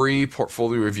free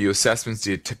portfolio review assessments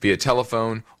via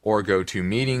telephone or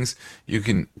GoToMeetings. You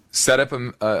can set up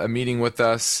a meeting with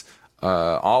us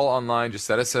all online. Just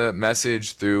send us a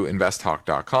message through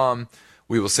investtalk.com.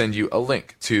 We will send you a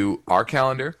link to our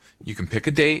calendar. You can pick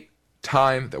a date,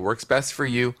 time that works best for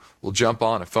you. We'll jump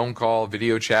on a phone call,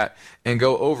 video chat, and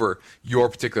go over your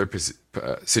particular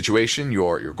situation,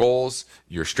 your goals,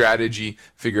 your strategy,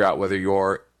 figure out whether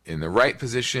you're in the right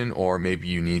position or maybe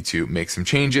you need to make some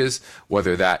changes,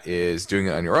 whether that is doing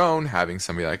it on your own, having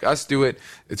somebody like us do it.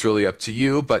 It's really up to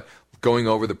you, but going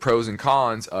over the pros and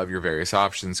cons of your various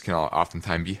options can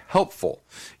oftentimes be helpful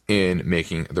in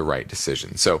making the right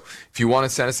decision. So if you want to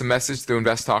send us a message through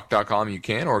investtalk.com, you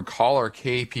can, or call our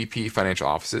KPP financial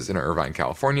offices in Irvine,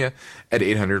 California at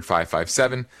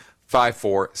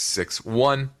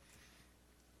 800-557-5461.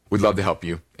 We'd love to help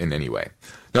you in any way.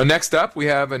 Now, next up, we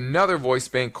have another voice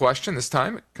bank question. This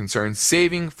time it concerns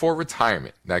saving for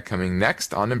retirement. That coming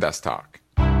next on Invest Talk.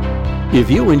 If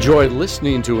you enjoyed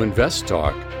listening to Invest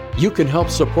Talk, you can help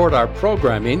support our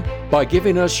programming by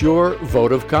giving us your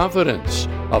vote of confidence,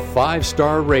 a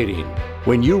 5-star rating.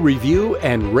 When you review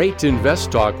and rate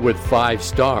Invest Talk with 5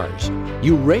 stars,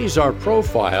 you raise our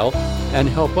profile and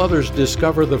help others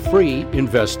discover the free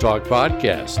Invest Talk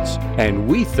podcasts. And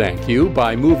we thank you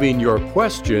by moving your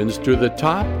questions to the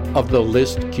top of the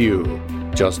list queue.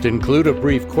 Just include a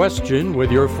brief question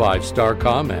with your 5-star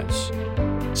comments.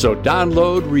 So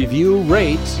download, review,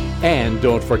 rate, and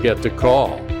don't forget to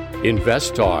call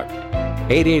Invest Talk,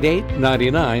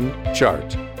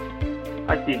 888-99-CHART.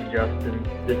 Hi, Steve and Justin.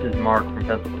 This is Mark from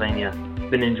Pennsylvania.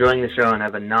 Been enjoying the show and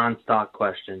have a non-stock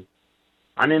question.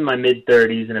 I'm in my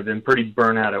mid-30s and have been pretty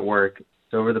burnt out at work.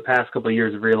 So over the past couple of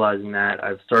years of realizing that,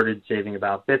 I've started saving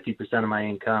about 50% of my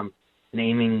income and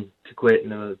aiming to quit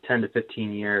in 10 to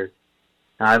 15 years.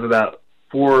 Now, I have about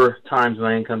 4 times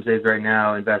my income saved right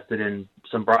now invested in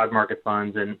some broad market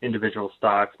funds and individual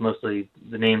stocks, mostly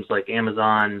the names like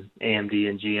Amazon, AMD,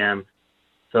 and GM.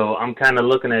 So I'm kind of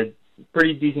looking at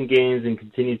pretty decent gains and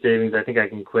continued savings. I think I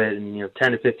can quit in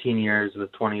 10 to 15 years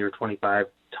with 20 or 25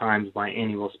 times my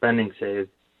annual spending saved.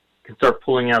 Can start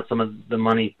pulling out some of the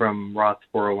money from Roth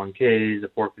 401ks, a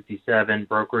 457,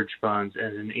 brokerage funds,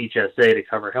 and an HSA to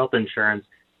cover health insurance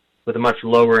with a much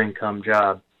lower income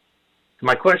job. So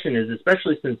my question is,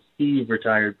 especially since Steve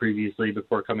retired previously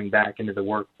before coming back into the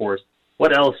workforce,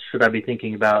 what else should I be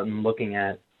thinking about and looking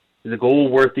at? Is the goal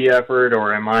worth the effort,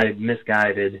 or am I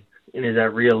misguided? And is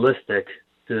that realistic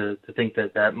to think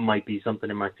that that might be something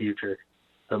in my future?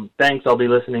 So thanks. I'll be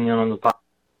listening in on the podcast.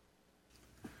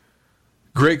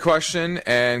 Great question,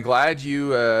 and glad you've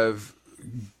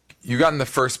gotten the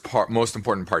first part, most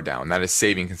important part down. That is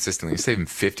saving consistently. You're saving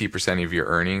 50% of your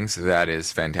earnings. That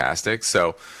is fantastic.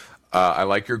 So I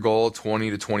like your goal,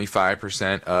 20 to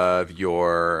 25% of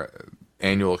your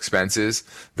annual expenses.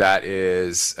 That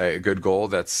is a good goal.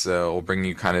 That's will bring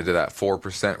you kind of to that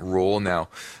 4% rule. Now,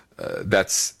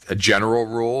 that's a general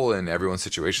rule, and everyone's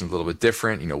situation is a little bit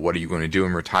different. What are you going to do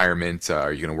in retirement?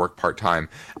 Are you going to work part-time?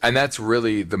 And that's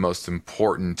really the most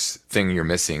important thing you're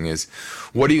missing is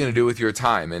what are you going to do with your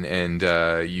time? And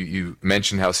you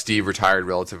mentioned how Steve retired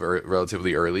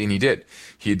relatively early, and he did.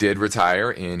 He did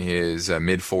retire in his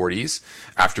mid-40s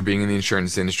after being in the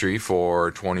insurance industry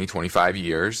for 20, 25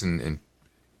 years, and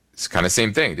it's kind of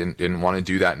same thing. Didn't want to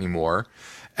do that anymore.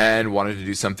 And wanted to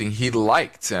do something he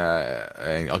liked.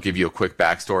 And I'll give you a quick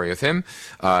backstory of him.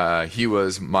 He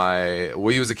was a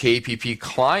KPP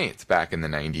client back in the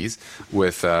 90s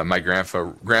with my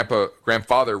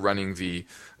grandfather running the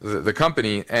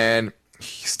company, and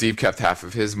Steve kept half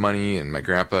of his money, and my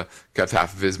grandpa kept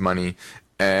half of his money,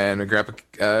 and my grandpa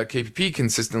KPP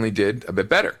consistently did a bit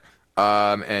better.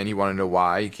 And he wanted to know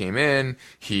why. He came in,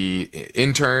 he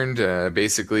interned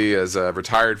basically as a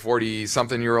retired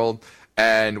 40-something-year-old,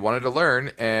 and wanted to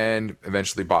learn, and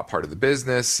eventually bought part of the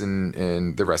business,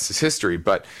 and the rest is history.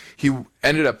 But he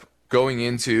ended up going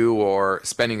into or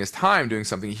spending his time doing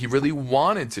something he really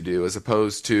wanted to do as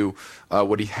opposed to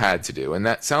what he had to do. And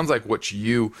that sounds like what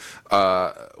you're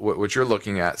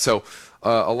looking at. So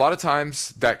a lot of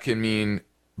times that can mean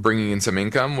bringing in some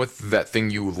income with that thing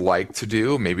you like to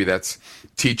do. Maybe that's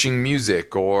teaching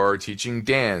music or teaching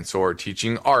dance or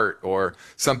teaching art or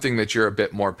something that you're a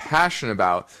bit more passionate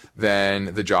about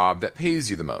than the job that pays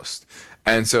you the most.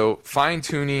 And so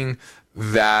fine-tuning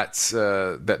that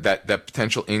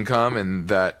potential income and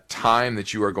that time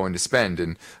that you are going to spend.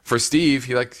 And for Steve,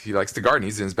 he likes to garden.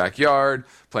 He's in his backyard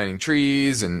planting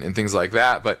trees and things like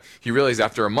that. But he realized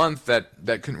after a month that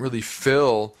couldn't really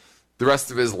fill the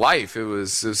rest of his life. It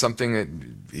was something that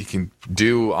he can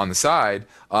do on the side.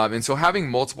 And so having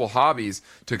multiple hobbies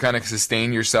to kind of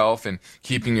sustain yourself and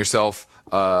keeping yourself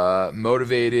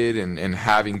motivated and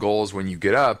having goals when you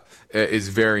get up is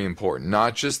very important.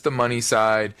 Not just the money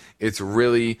side. It's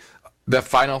really the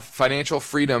financial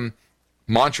freedom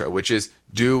mantra, which is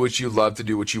do what you love to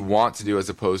do, what you want to do, as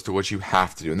opposed to what you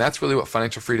have to do. And that's really what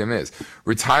financial freedom is.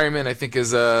 Retirement, I think,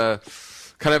 is a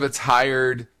kind of a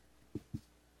tired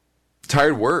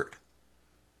word,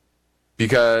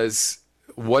 because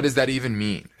what does that even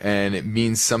mean? And it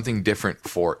means something different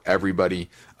for everybody.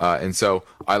 And so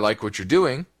I like what you're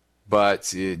doing,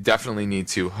 but you definitely need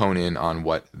to hone in on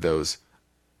what those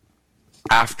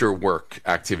after work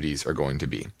activities are going to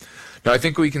be. Now, I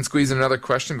think we can squeeze in another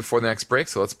question before the next break,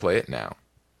 so let's play it now.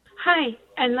 Hi,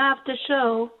 I love the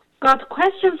show. Got a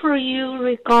question for you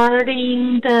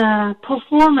regarding the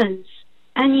performance.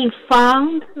 Any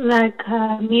fund, like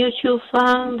a mutual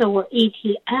fund or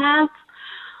ETF,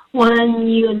 when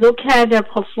you look at the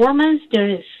performance, there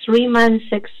is 3 months,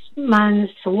 6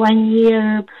 months, 1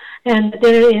 year, and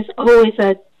there is always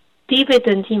a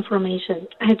dividend information.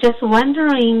 I'm just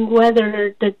wondering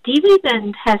whether the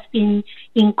dividend has been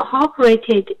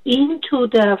incorporated into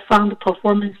the fund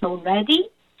performance already,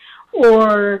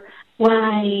 or when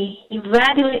I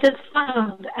evaluate the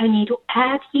fund, I need to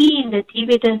add in the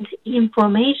dividend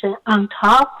information on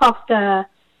top of the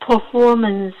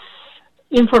performance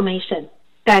information.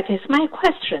 That is my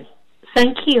question.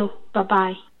 Thank you.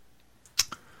 Bye-bye.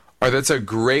 All right, that's a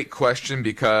great question,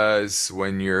 because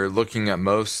when you're looking at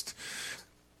most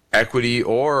equity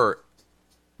or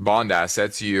bond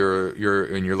assets, you're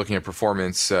looking at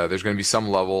performance, there's going to be some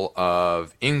level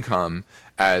of income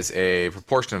as a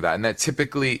proportion of that, and that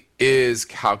typically is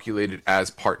calculated as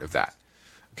part of that.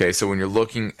 Okay, so when you're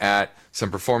looking at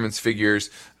some performance figures,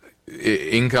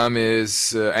 income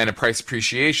is and a price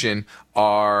appreciation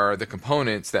are the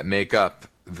components that make up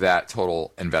that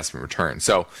total investment return.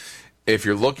 So if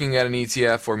you're looking at an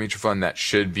ETF or mutual fund, that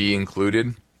should be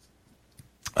included.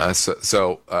 But it's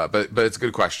a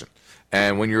good question.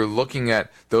 And when you're looking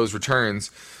at those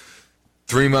returns,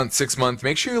 3 months, 6 months,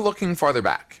 make sure you're looking farther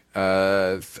back.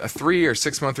 A 3 or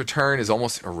 6 month return is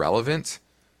almost irrelevant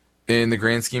in the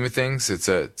grand scheme of things. It's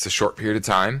a short period of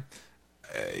time.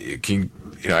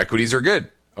 Equities are good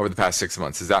over the past 6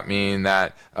 months. Does that mean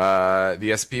that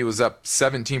the S&P was up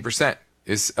 17%?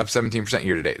 Is up 17%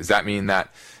 year to date? Does that mean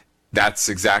that that's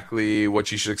exactly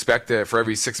what you should expect for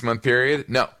every 6 month period?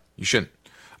 No, you shouldn't.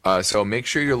 So make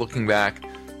sure you're looking back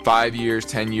 5 years,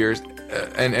 10 years,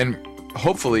 and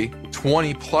hopefully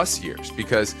 20 plus years,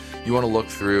 because you want to look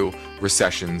through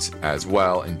recessions as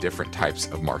well in different types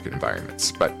of market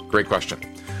environments. But great question.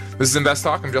 This is Invest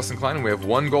Talk. I'm Justin Klein, and we have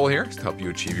one goal here, is to help you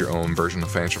achieve your own version of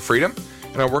financial freedom.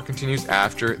 And our work continues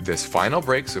after this final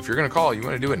break. So if you're going to call, you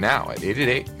want to do it now at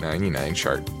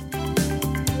 888-99-CHART.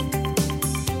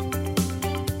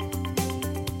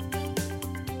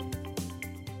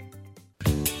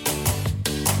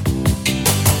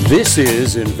 This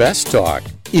is Invest Talk.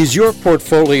 Is your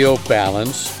portfolio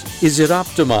balanced? Is it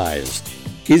optimized?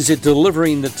 Is it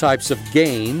delivering the types of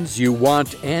gains you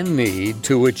want and need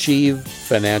to achieve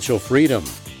financial freedom?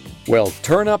 Well,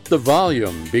 turn up the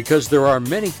volume, because there are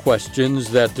many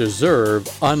questions that deserve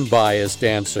unbiased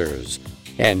answers.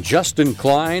 And Justin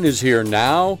Klein is here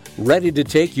now, ready to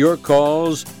take your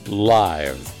calls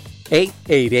live.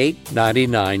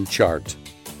 888-99-CHART.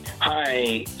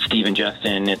 Hi, Steve and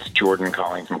Justin. It's Jordan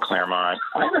calling from Claremont.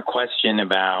 I have a question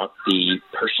about the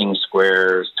Pershing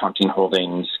Squares Taunton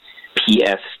Holdings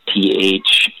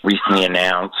PSTH recently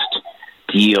announced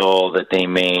deal that they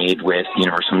made with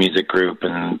Universal Music Group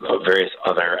and various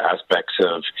other aspects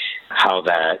of how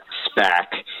that SPAC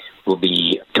will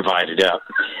be divided up.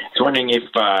 I was wondering if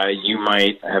you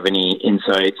might have any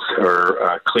insights or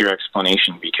a clear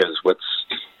explanation, because what's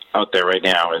out there right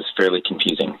now is fairly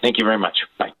confusing. Thank you very much.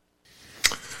 Bye.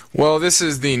 Well, this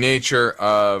is the nature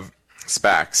of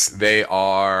SPACs. They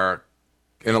are,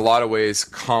 in a lot of ways,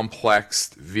 complex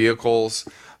vehicles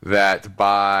that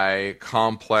buy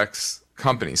complex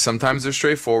companies. Sometimes they're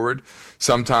straightforward.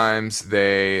 Sometimes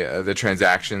the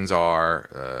transactions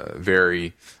are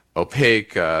very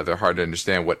opaque. They're hard to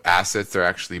understand what assets they're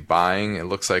actually buying. It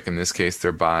looks like in this case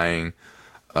they're buying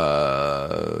they're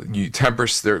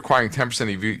acquiring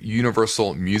 10% of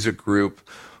Universal Music Group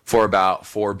for about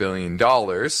 $4 billion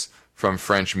from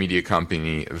French media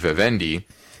company Vivendi.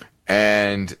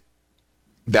 And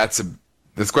that's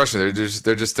the question.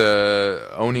 They're just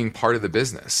owning part of the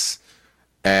business.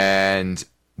 And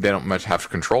they don't much have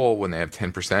control when they have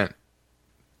 10%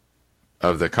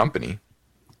 of the company.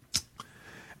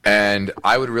 And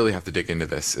I would really have to dig into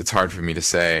this. It's hard for me to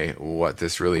say what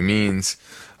this really means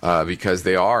because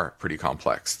they are pretty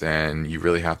complex, and you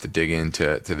really have to dig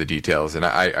into the details. And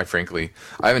I frankly,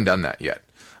 I haven't done that yet.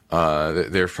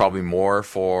 There's probably more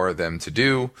for them to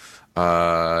do.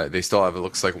 They still have, it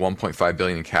looks like, $1.5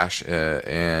 billion in cash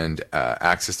and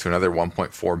access to another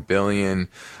 $1.4 billion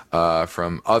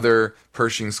from other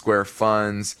Pershing Square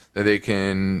funds that they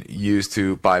can use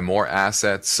to buy more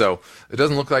assets. So it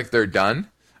doesn't look like they're done.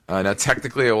 Now,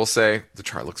 technically, I will say the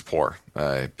chart looks poor.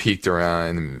 It peaked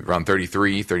around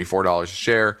 $33, $34 a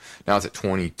share. Now it's at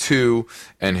 $22,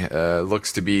 and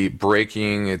looks to be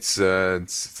breaking its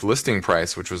listing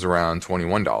price, which was around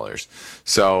 $21.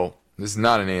 So this is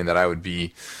not a name that I would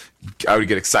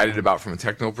get excited about from a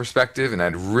technical perspective, and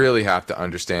I'd really have to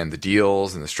understand the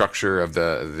deals and the structure of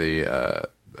the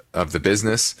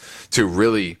business to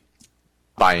really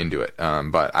buy into it.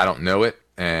 But I don't know it,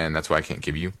 and that's why I can't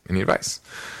give you any advice.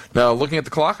 Now, looking at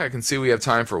the clock, I can see we have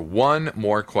time for one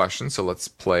more question, so let's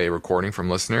play a recording from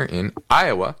listener in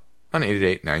Iowa on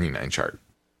 888-99 chart.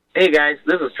 Hey guys,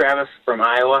 this is Travis from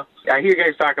Iowa. I hear you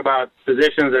guys talk about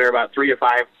positions that are about 3 to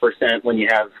 5% when you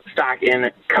have stock in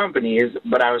companies,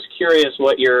 but I was curious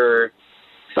what your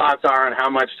thoughts are on how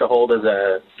much to hold as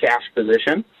a cash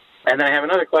position. And then I have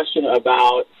another question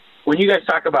about when you guys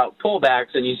talk about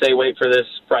pullbacks and you say wait for this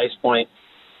price point,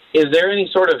 is there any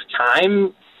sort of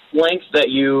time length that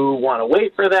you want to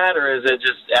wait for that, or is it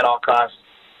just at all costs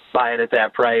buy it at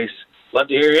that price? Love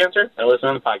to hear your answer. I listen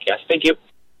on the podcast. Thank you.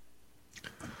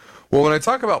 Well, when I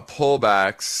talk about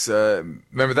pullbacks,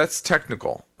 remember that's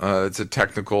technical. It's a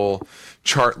technical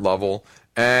chart level,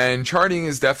 and charting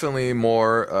is definitely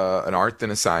more an art than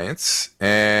a science.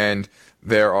 And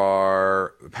there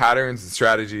are patterns and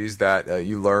strategies that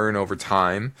you learn over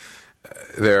time.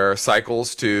 There are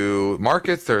cycles to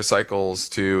markets, there are cycles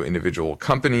to individual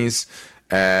companies,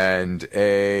 and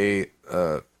a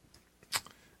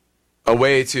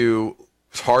way to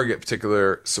target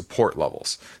particular support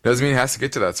levels. Doesn't mean it has to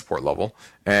get to that support level,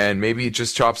 and maybe it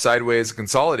just chops sideways and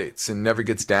consolidates and never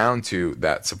gets down to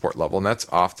that support level, and that's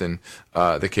often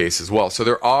the case as well. So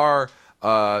there are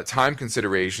time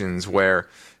considerations where,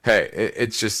 hey,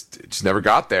 it just never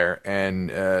got there, and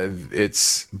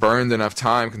it's burned enough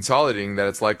time consolidating that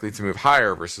it's likely to move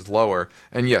higher versus lower.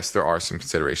 And yes, there are some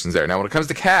considerations there. Now, when it comes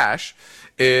to cash,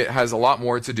 it has a lot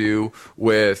more to do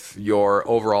with your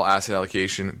overall asset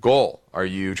allocation goal. Are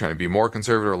you trying to be more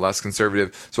conservative or less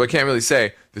conservative? So I can't really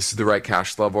say this is the right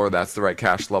cash level or that's the right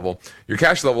cash level. Your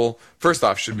cash level, first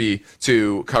off, should be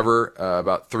to cover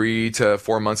about 3 to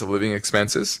 4 months of living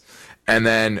expenses. And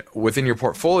then within your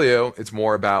portfolio, it's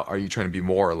more about, are you trying to be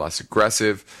more or less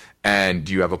aggressive? And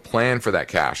do you have a plan for that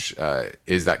cash?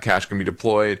 Is that cash going to be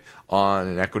deployed on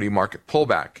an equity market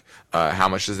pullback? How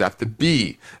much does it have to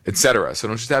be, etc.? So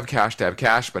don't just have cash to have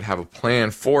cash, but have a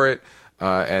plan for it.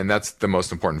 And that's the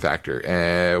most important factor.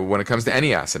 When it comes to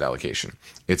any asset allocation,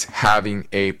 it's having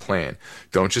a plan.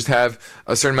 Don't just have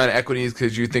a certain amount of equities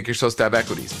because you think you're supposed to have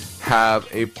equities. Have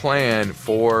a plan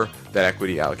for that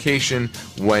equity allocation.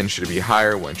 When should it be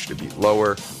higher? When should it be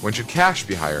lower? When should cash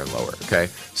be higher and lower? Okay,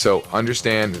 so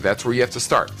understand that's where you have to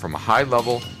start, from a high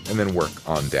level and then work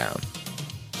on down.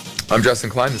 I'm Justin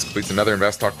Klein. This completes another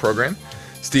Invest Talk program.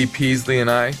 Steve Peasley and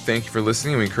I thank you for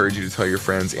listening. We encourage you to tell your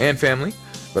friends and family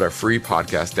about our free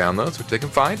podcast downloads, which they can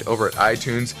find over at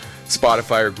iTunes,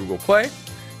 Spotify, or Google Play.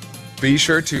 Be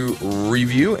sure to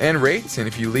review and rate, and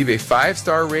if you leave a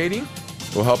 5-star rating,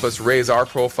 it will help us raise our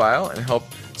profile and help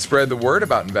spread the word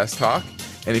about Invest Talk.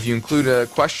 And if you include a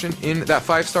question in that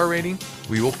 5-star rating,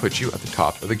 we will put you at the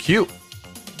top of the queue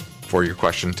for your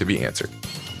question to be answered.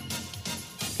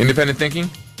 Independent thinking,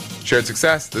 shared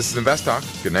success. This is Invest Talk.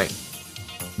 Good night.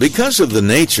 Because of the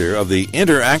nature of the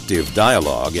interactive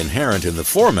dialogue inherent in the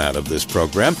format of this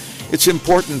program, it's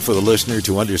important for the listener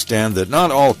to understand that not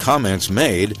all comments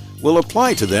made will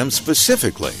apply to them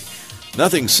specifically.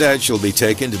 Nothing said shall be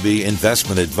taken to be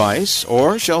investment advice,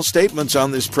 or shall statements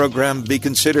on this program be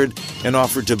considered an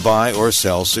offer to buy or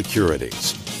sell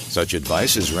securities. Such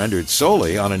advice is rendered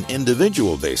solely on an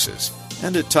individual basis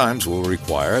and at times will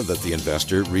require that the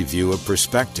investor review a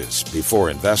prospectus before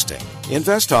investing.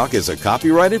 InvestTalk is a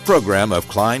copyrighted program of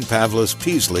Klein Pavlis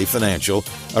Peasley Financial,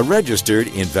 a registered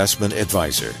investment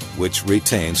advisor, which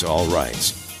retains all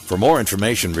rights. For more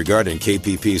information regarding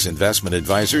KPP's investment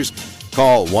advisors,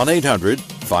 call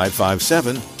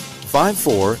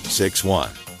 1-800-557-5461.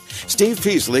 Steve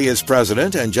Peasley is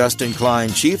President and Justin Klein,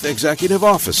 Chief Executive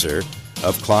Officer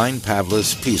of Klein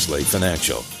Pavlis Peasley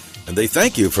Financial. And they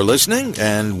thank you for listening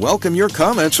and welcome your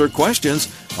comments or questions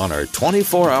on our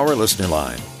 24-hour listener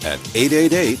line at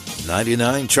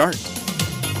 888-99-CHART.